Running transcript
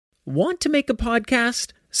Want to make a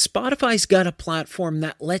podcast? Spotify's got a platform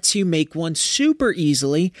that lets you make one super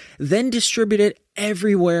easily, then distribute it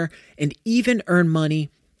everywhere and even earn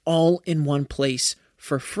money all in one place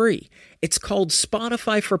for free. It's called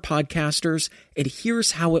Spotify for Podcasters, and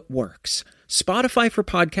here's how it works. Spotify for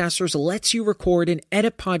Podcasters lets you record and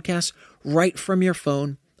edit podcasts right from your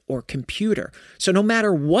phone or computer. So no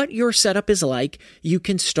matter what your setup is like, you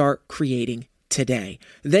can start creating today.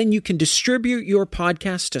 Then you can distribute your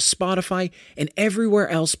podcast to Spotify and everywhere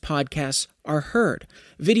else podcasts are heard.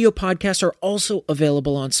 Video podcasts are also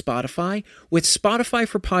available on Spotify. With Spotify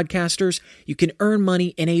for Podcasters, you can earn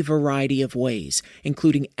money in a variety of ways,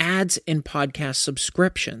 including ads and podcast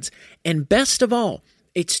subscriptions. And best of all,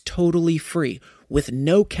 it's totally free with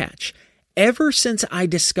no catch. Ever since I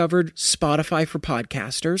discovered Spotify for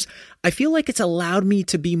Podcasters, I feel like it's allowed me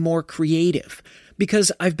to be more creative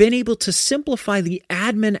because I've been able to simplify the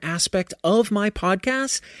admin aspect of my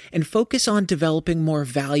podcast and focus on developing more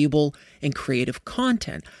valuable and creative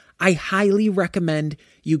content. I highly recommend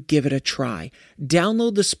you give it a try.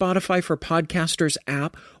 Download the Spotify for Podcasters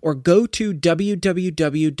app or go to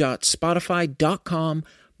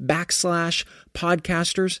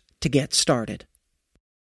www.spotify.com/podcasters to get started.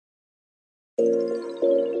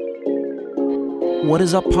 What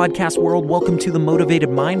is up, podcast world? Welcome to The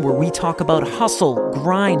Motivated Mind, where we talk about hustle,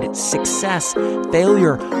 grind, success,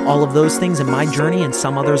 failure, all of those things in my journey and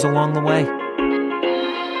some others along the way.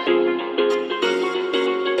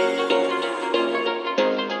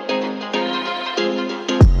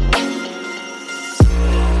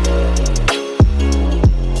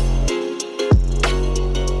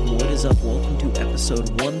 Episode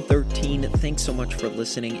 113. Thanks so much for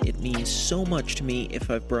listening. It means so much to me. If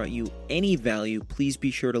I've brought you any value, please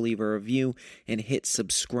be sure to leave a review and hit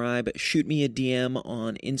subscribe. Shoot me a DM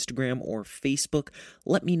on Instagram or Facebook.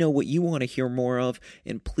 Let me know what you want to hear more of,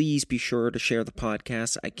 and please be sure to share the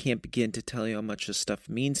podcast. I can't begin to tell you how much this stuff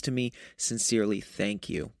means to me. Sincerely, thank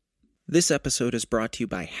you. This episode is brought to you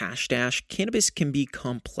by Hashdash. Cannabis can be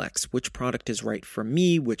complex. Which product is right for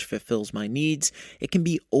me, which fulfills my needs? It can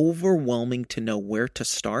be overwhelming to know where to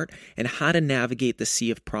start and how to navigate the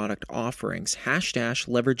sea of product offerings. Hashdash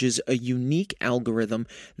leverages a unique algorithm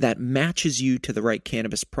that matches you to the right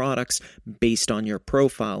cannabis products based on your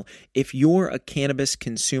profile. If you're a cannabis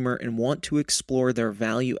consumer and want to explore their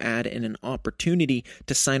value add and an opportunity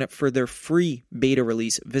to sign up for their free beta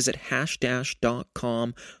release, visit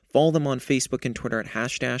hashdash.com. Follow them on Facebook and Twitter at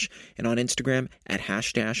Hashdash and on Instagram at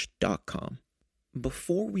hashdash.com.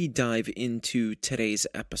 Before we dive into today's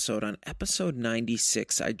episode, on episode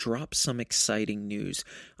 96, I dropped some exciting news.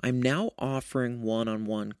 I'm now offering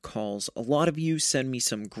one-on-one calls. A lot of you send me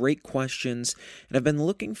some great questions, and I've been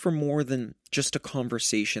looking for more than just a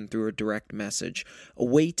conversation through a direct message, a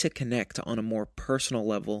way to connect on a more personal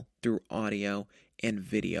level through audio and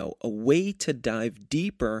video, a way to dive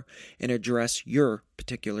deeper and address your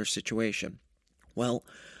particular situation. Well,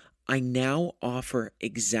 I now offer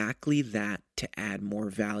exactly that to add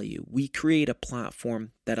more value. We create a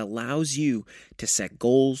platform that allows you to set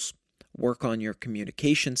goals, work on your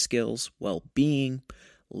communication skills, well-being,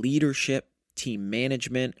 leadership, team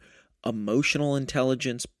management, emotional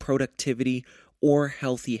intelligence, productivity, or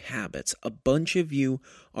healthy habits. A bunch of you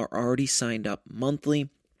are already signed up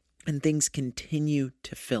monthly, and things continue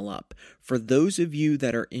to fill up. For those of you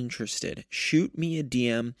that are interested, shoot me a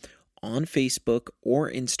DM on Facebook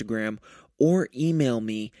or Instagram, or email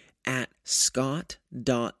me at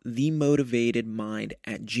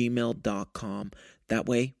scott.themotivatedmind@gmail.com. That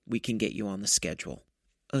way we can get you on the schedule.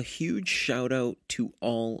 A huge shout out to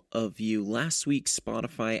all of you. Last week,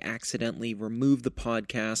 Spotify accidentally removed the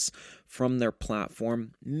podcasts from their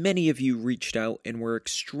platform. Many of you reached out and were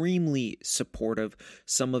extremely supportive.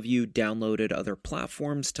 Some of you downloaded other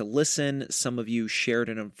platforms to listen. Some of you shared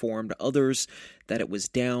and informed others that it was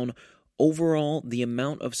down. Overall, the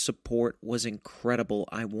amount of support was incredible.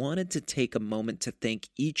 I wanted to take a moment to thank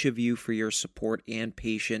each of you for your support and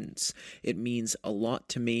patience. It means a lot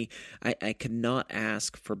to me. I could not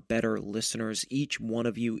ask for better listeners. Each one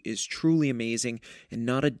of you is truly amazing, and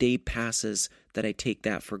not a day passes that I take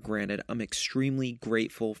that for granted. I'm extremely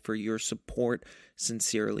grateful for your support.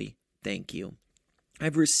 Sincerely, thank you.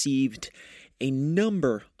 I've received a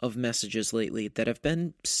number of messages lately that have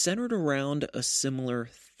been centered around a similar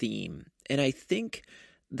theme. And I think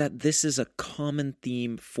that this is a common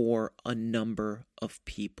theme for a number of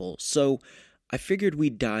people. So I figured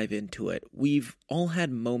we'd dive into it. We've all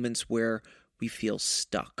had moments where we feel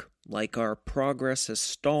stuck, like our progress has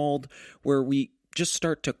stalled, where we just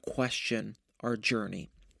start to question our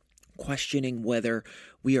journey, questioning whether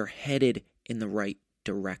we are headed in the right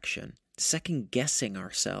direction. second guessing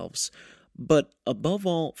ourselves, but above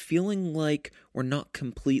all, feeling like we're not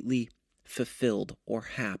completely fulfilled or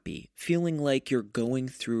happy, feeling like you're going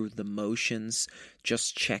through the motions,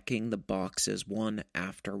 just checking the boxes one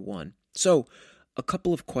after one. So, a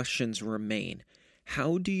couple of questions remain.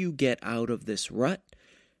 How do you get out of this rut?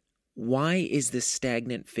 Why is this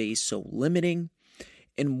stagnant phase so limiting?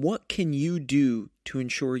 And what can you do to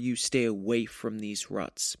ensure you stay away from these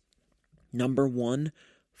ruts? Number one,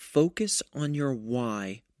 focus on your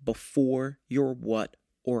why before your what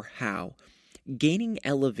or how. Gaining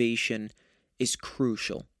elevation is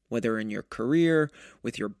crucial, whether in your career,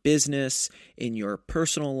 with your business, in your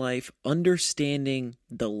personal life. Understanding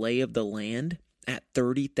the lay of the land at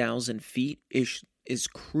 30,000 feet is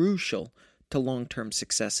crucial to long-term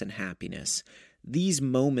success and happiness. These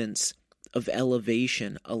moments of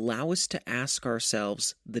elevation allow us to ask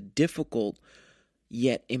ourselves the difficult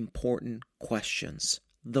yet important questions,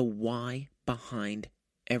 the why behind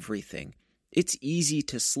everything. It's easy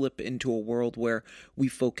to slip into a world where we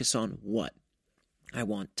focus on what. I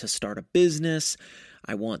want to start a business.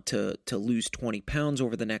 I want to lose 20 pounds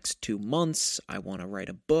over the next 2 months. I want to write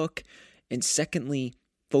a book. And secondly,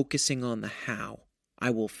 focusing on the how. I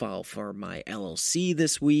will file for my LLC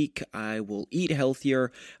this week. I will eat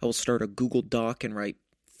healthier. I will start a Google Doc and write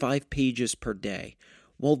 5 pages per day.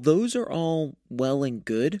 While those are all well and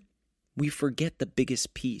good, we forget the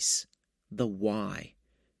biggest piece, the why.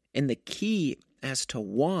 And the key as to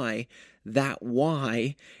why that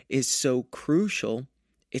why is so crucial,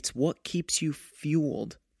 it's what keeps you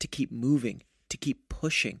fueled to keep moving, to keep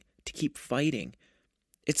pushing, to keep fighting.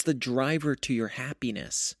 It's the driver to your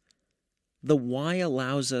happiness. The why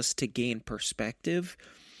allows us to gain perspective,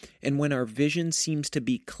 and when our vision seems to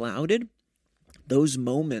be clouded, those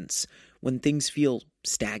moments when things feel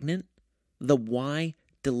stagnant, the why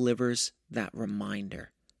delivers that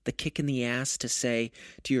reminder, the kick in the ass to say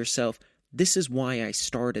to yourself, this is why I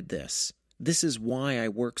started this. This is why I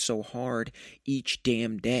work so hard each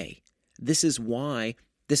damn day. This is why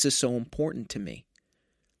this is so important to me.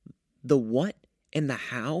 The what and the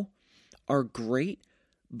how are great,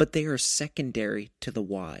 but they are secondary to the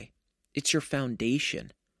why. It's your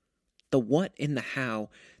foundation. The what and the how,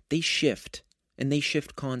 they shift, and they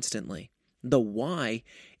shift constantly. The why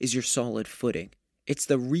is your solid footing. It's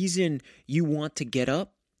the reason you want to get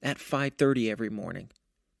up at 5:30 every morning.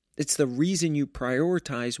 It's the reason you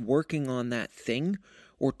prioritize working on that thing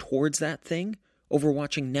or towards that thing over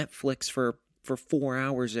watching Netflix for 4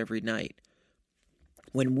 hours every night.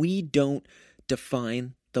 When we don't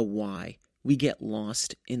define the why, we get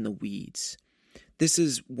lost in the weeds. This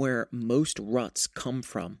is where most ruts come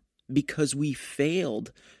from, because we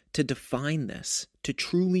failed to define this, to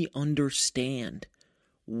truly understand.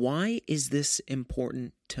 Why is this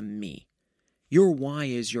important to me? Your why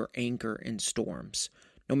is your anchor in storms.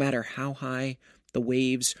 No matter how high the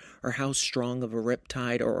waves or how strong of a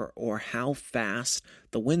riptide or how fast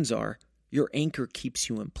the winds are, your anchor keeps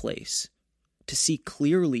you in place. To see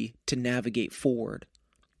clearly, to navigate forward,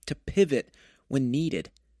 to pivot when needed.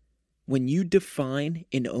 When you define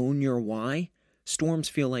and own your why, storms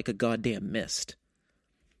feel like a goddamn mist.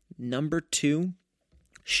 Number 2,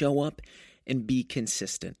 show up and be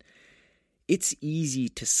consistent. It's easy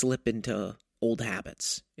to slip into old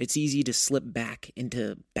habits. It's easy to slip back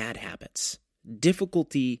into bad habits.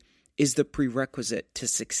 Difficulty is the prerequisite to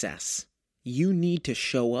success. You need to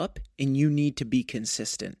show up and you need to be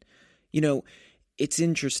consistent. You know, it's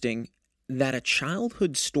interesting that a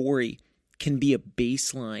childhood story can be a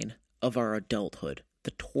baseline of our adulthood.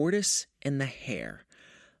 The tortoise and the hare.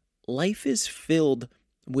 Life is filled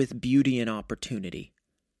with beauty and opportunity.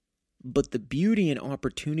 But the beauty and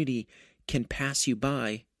opportunity can pass you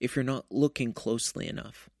by if you're not looking closely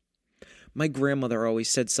enough. My grandmother always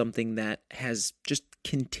said something that has just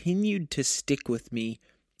continued to stick with me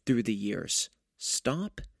through the years.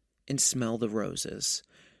 Stop and smell the roses.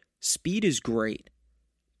 Speed is great,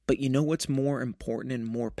 but you know what's more important and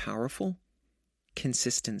more powerful?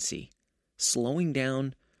 Consistency. Slowing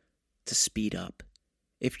down to speed up.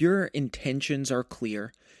 If your intentions are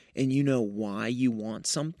clear and you know why you want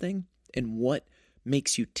something and what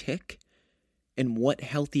makes you tick and what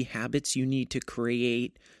healthy habits you need to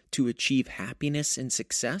create to achieve happiness and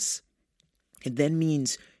success, it then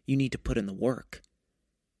means you need to put in the work.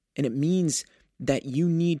 And it means that you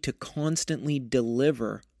need to constantly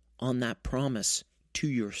deliver on that promise to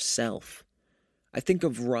yourself. I think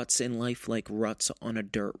of ruts in life like ruts on a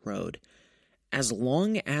dirt road. As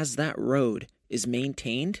long as that road is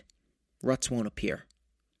maintained, ruts won't appear.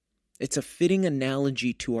 It's a fitting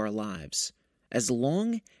analogy to our lives. As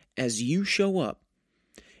long as you show up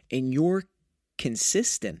and you're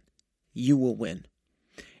consistent, you will win.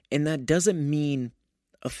 And that doesn't mean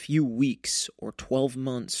a few weeks or 12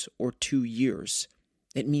 months or 2 years.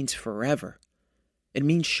 It means forever. It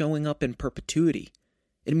means showing up in perpetuity.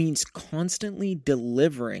 It means constantly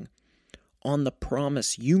delivering on the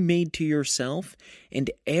promise you made to yourself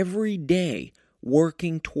and every day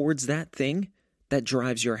working towards that thing that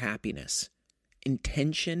drives your happiness.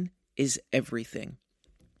 Intention is everything.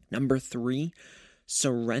 Number 3,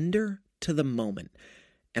 surrender to the moment.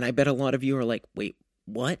 And I bet a lot of you are like, wait,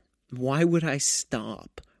 what? Why would I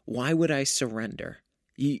stop? Why would I surrender?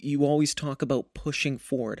 You always talk about pushing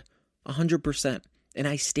forward, 100%, and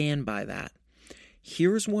I stand by that.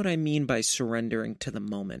 Here's what I mean by surrendering to the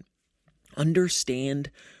moment.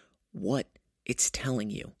 Understand what it's telling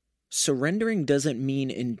you. Surrendering doesn't mean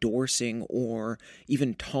endorsing or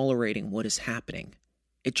even tolerating what is happening.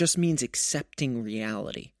 It just means accepting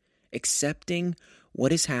reality, accepting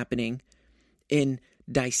what is happening and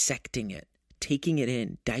dissecting it, taking it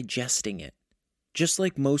in, digesting it. Just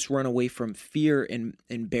like most run away from fear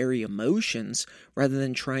and bury emotions rather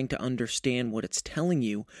than trying to understand what it's telling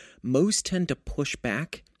you, most tend to push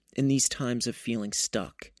back in these times of feeling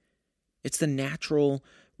stuck. It's the natural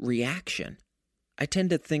reaction. I tend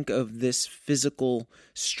to think of this physical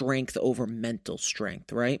strength over mental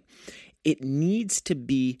strength, right? It needs to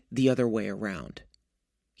be the other way around.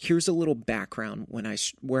 Here's a little background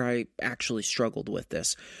where I actually struggled with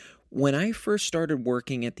this. When I first started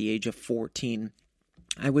working at the age of 14,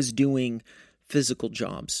 I was doing physical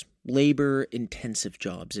jobs, labor-intensive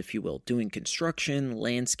jobs, if you will, doing construction,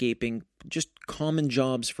 landscaping, just common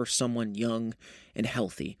jobs for someone young and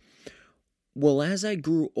healthy. Well, as I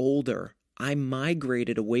grew older, I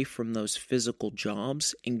migrated away from those physical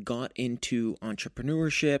jobs and got into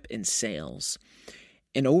entrepreneurship and sales.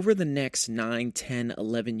 And over the next 9, 10,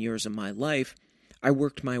 11 years of my life, I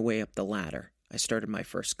worked my way up the ladder. I started my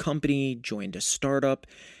first company, joined a startup,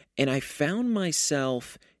 and I found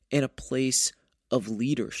myself in a place of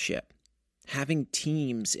leadership, having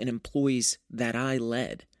teams and employees that I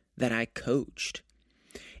led, that I coached.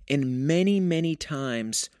 And many, many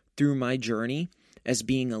times through my journey as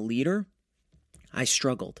being a leader, I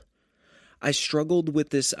struggled. I struggled with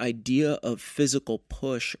this idea of physical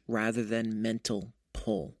push rather than mental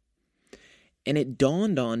pull. And it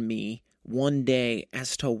dawned on me one day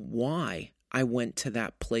as to why I went to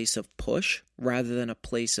that place of push rather than a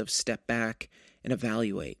place of step back and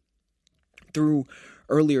evaluate. Through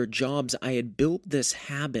earlier jobs, I had built this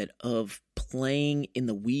habit of playing in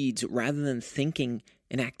the weeds rather than thinking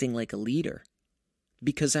and acting like a leader,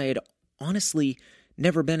 because I had honestly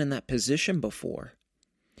never been in that position before.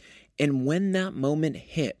 And when that moment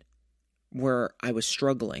hit where I was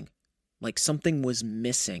struggling, like something was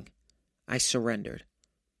missing, I surrendered.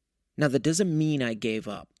 Now, that doesn't mean I gave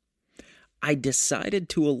up. I decided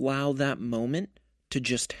to allow that moment to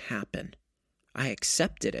just happen. I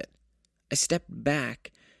accepted it. I stepped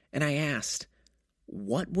back and I asked,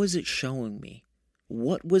 what was it showing me?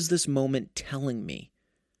 What was this moment telling me?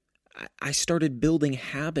 I started building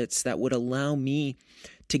habits that would allow me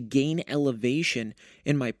to gain elevation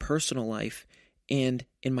in my personal life and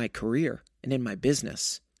in my career and in my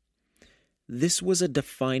business. This was a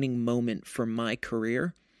defining moment for my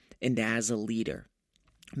career and as a leader.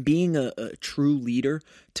 Being a true leader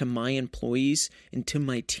to my employees and to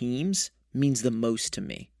my teams means the most to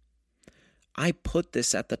me. I put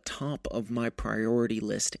this at the top of my priority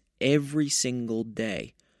list every single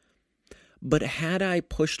day. But had I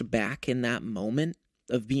pushed back in that moment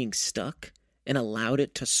of being stuck and allowed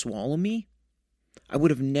it to swallow me, I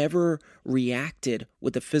would have never reacted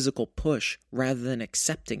with a physical push rather than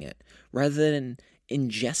accepting it, rather than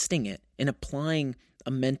ingesting it and applying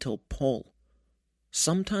a mental pull.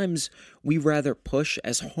 Sometimes we rather push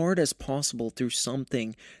as hard as possible through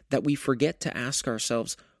something that we forget to ask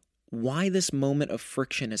ourselves why this moment of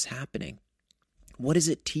friction is happening. What is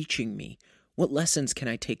it teaching me? What lessons can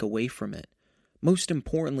I take away from it? Most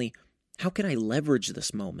importantly, how can I leverage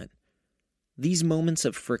this moment? These moments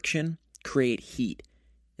of friction create heat,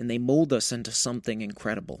 and they mold us into something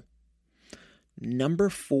incredible. Number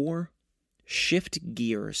 4, shift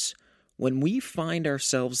gears. When we find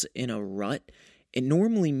ourselves in a rut, it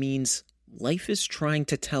normally means life is trying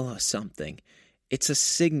to tell us something. It's a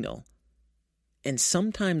signal. And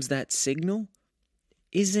sometimes that signal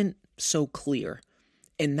isn't so clear.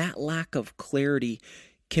 And that lack of clarity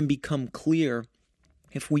can become clear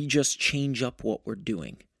if we just change up what we're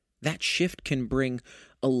doing. That shift can bring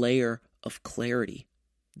a layer of clarity.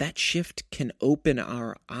 That shift can open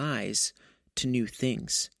our eyes to new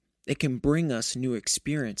things. It can bring us new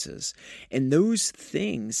experiences. And those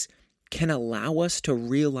things can allow us to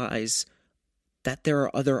realize that there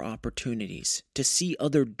are other opportunities, to see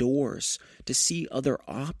other doors, to see other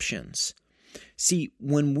options. See,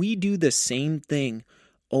 when we do the same thing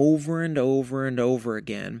over and over and over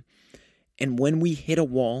again, and when we hit a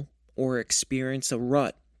wall or experience a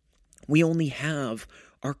rut, we only have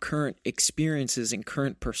our current experiences and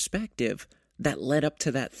current perspective that led up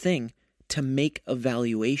to that thing to make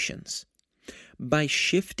evaluations. By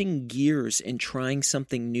shifting gears and trying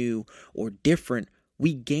something new or different,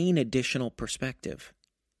 we gain additional perspective.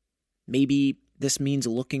 Maybe this means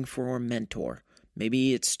looking for a mentor.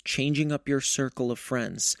 Maybe it's changing up your circle of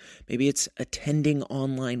friends. Maybe it's attending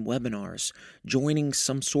online webinars, joining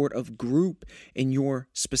some sort of group in your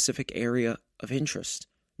specific area of interest,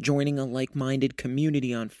 joining a like-minded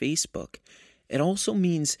community on Facebook. It also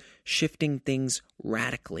means shifting things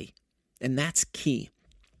radically, and that's key.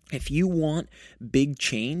 If you want big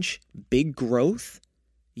change, big growth,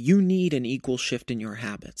 you need an equal shift in your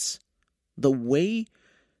habits. The way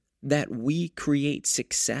that we create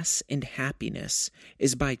success and happiness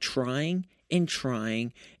is by trying and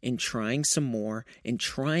trying and trying some more and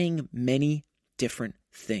trying many different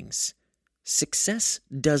things. Success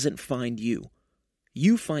doesn't find you.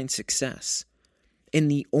 You find success. And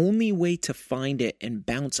the only way to find it and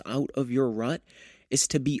bounce out of your rut is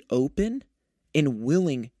to be open and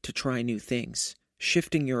willing to try new things,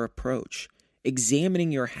 shifting your approach,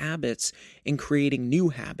 examining your habits and creating new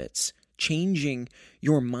habits, changing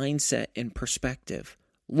your mindset and perspective,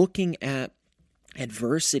 looking at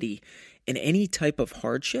adversity and any type of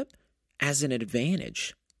hardship as an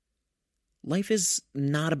advantage. Life is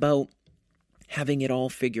not about having it all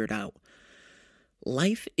figured out.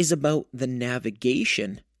 Life is about the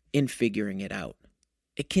navigation in figuring it out.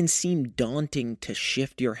 It can seem daunting to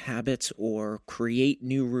shift your habits or create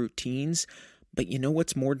new routines, but you know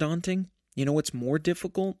what's more daunting? You know what's more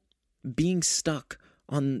difficult? Being stuck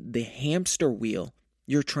on the hamster wheel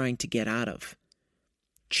you're trying to get out of.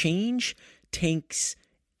 Change takes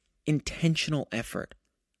intentional effort.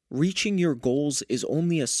 Reaching your goals is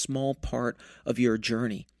only a small part of your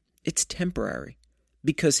journey. It's temporary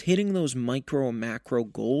because hitting those micro and macro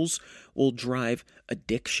goals will drive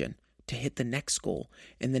addiction to hit the next goal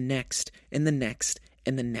and the next and the next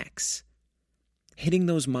and the next. Hitting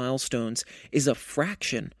those milestones is a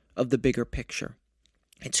fraction of the bigger picture.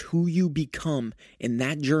 It's who you become in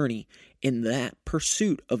that journey, in that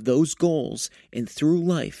pursuit of those goals, and through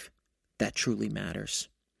life that truly matters.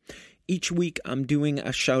 Each week, I'm doing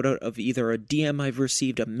a shout out of either a DM I've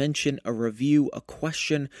received, a mention, a review, a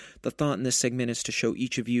question. The thought in this segment is to show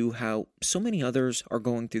each of you how so many others are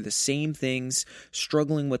going through the same things,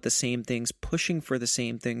 struggling with the same things, pushing for the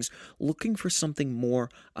same things, looking for something more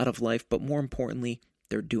out of life, but more importantly,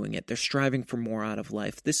 they're doing it. They're striving for more out of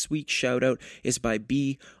life. This week's shout out is by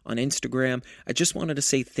B on Instagram. I just wanted to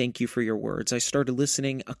say thank you for your words. I started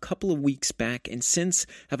listening a couple of weeks back and since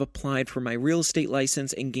have applied for my real estate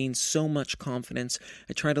license and gained so much confidence.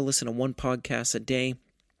 I try to listen to one podcast a day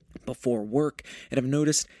before work and have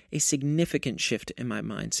noticed a significant shift in my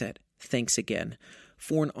mindset. Thanks again.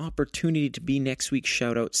 For an opportunity to be next week's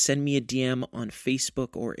shoutout, send me a DM on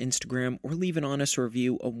Facebook or Instagram or leave an honest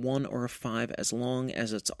review, a 1 or a 5, as long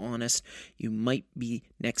as it's honest. You might be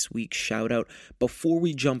next week's shoutout. Before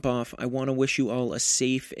we jump off, I want to wish you all a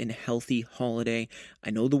safe and healthy holiday. I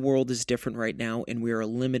know the world is different right now and we are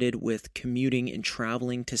limited with commuting and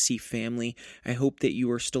traveling to see family. I hope that you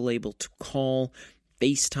are still able to call,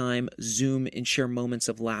 FaceTime, Zoom, and share moments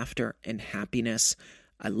of laughter and happiness.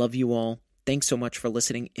 I love you all. Thanks so much for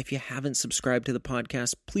listening. If you haven't subscribed to the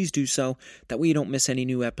podcast, please do so. That way you don't miss any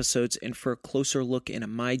new episodes. And for a closer look into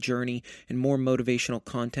my journey and more motivational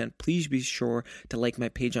content, please be sure to like my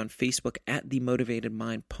page on Facebook at The Motivated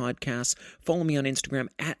Mind Podcast. Follow me on Instagram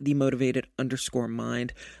at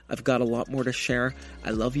TheMotivated_Mind. I've got a lot more to share. I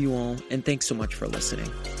love you all, and thanks so much for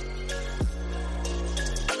listening.